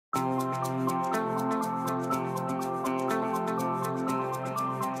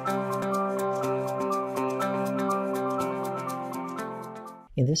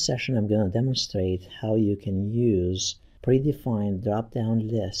In this session, I'm going to demonstrate how you can use predefined drop-down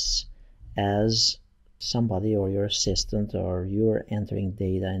lists as somebody or your assistant or you're entering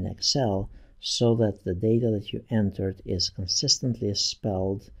data in Excel so that the data that you entered is consistently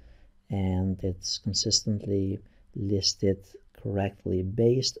spelled and it's consistently listed correctly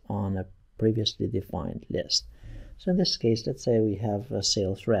based on a previously defined list. So in this case, let's say we have a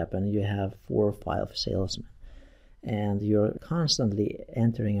sales rep and you have 4 or 5 salesmen, and you're constantly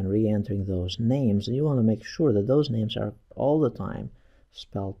entering and re-entering those names, and you want to make sure that those names are all the time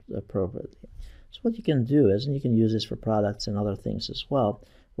spelled appropriately. So what you can do is, and you can use this for products and other things as well,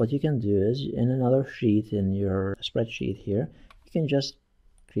 what you can do is in another sheet in your spreadsheet here, you can just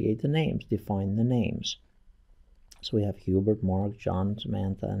create the names, define the names. So we have Hubert, Mark, John,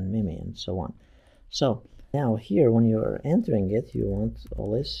 Samantha, and Mimi, and so on. So now here, when you're entering it, you want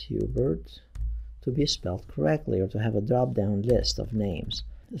always Hubert to be spelled correctly or to have a drop-down list of names.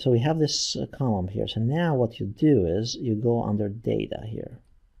 So we have this column here. So now what you do is you go under data here.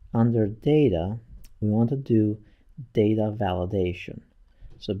 Under data, we want to do data validation.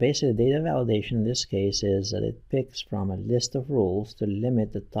 So basically data validation in this case is that it picks from a list of rules to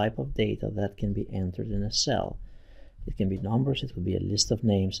limit the type of data that can be entered in a cell. It can be numbers, it could be a list of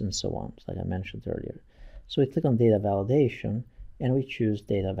names, and so on, like I mentioned earlier. So we click on data validation and we choose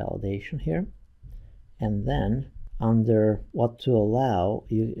data validation here. And then under what to allow,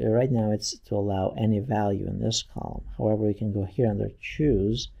 right now it's to allow any value in this column. However, we can go here under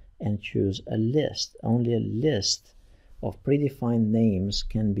choose and choose a list. Only a list of predefined names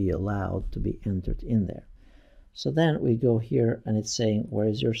can be allowed to be entered in there. So then we go here and it's saying, where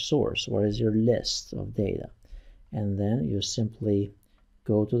is your source? Where is your list of data? And then you simply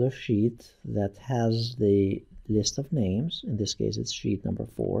go to the sheet that has the list of names. In this case, it's sheet number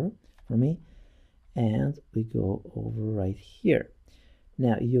 4 for me. And we go over right here.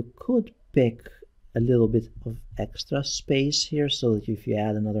 Now you could pick a little bit of extra space here so that if you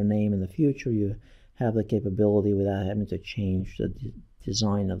add another name in the future, you have the capability without having to change the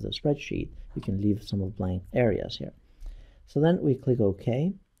design of the spreadsheet. You can leave some of blank areas here. So then we click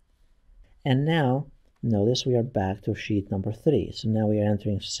OK. And now notice we are back to sheet number 3. So now we are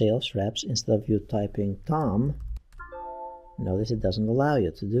entering sales reps. Instead of you typing Tom, notice it doesn't allow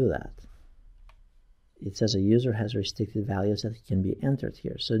you to do that. It says a user has restricted values that can be entered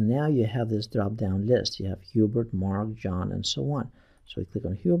here. So now you have this drop-down list. You have Hubert, Mark, John, and so on. So we click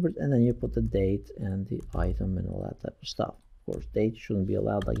on Hubert, and then you put the date and the item and all that type of stuff. Of course, date shouldn't be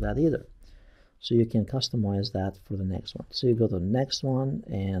allowed like that either. So you can customize that for the next one. So you go to the next one,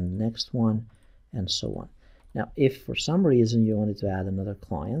 and so on. Now, if for some reason you wanted to add another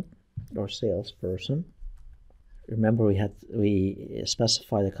client or salesperson, remember we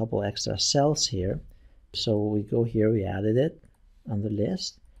specified a couple extra cells here. So we go here, we added it on the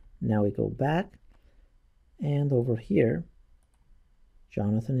list. Now we go back, and over here,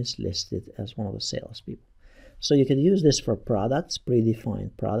 Jonathan is listed as one of the salespeople. So you can use this for products,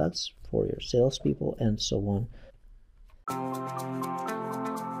 predefined products for your salespeople, and so on.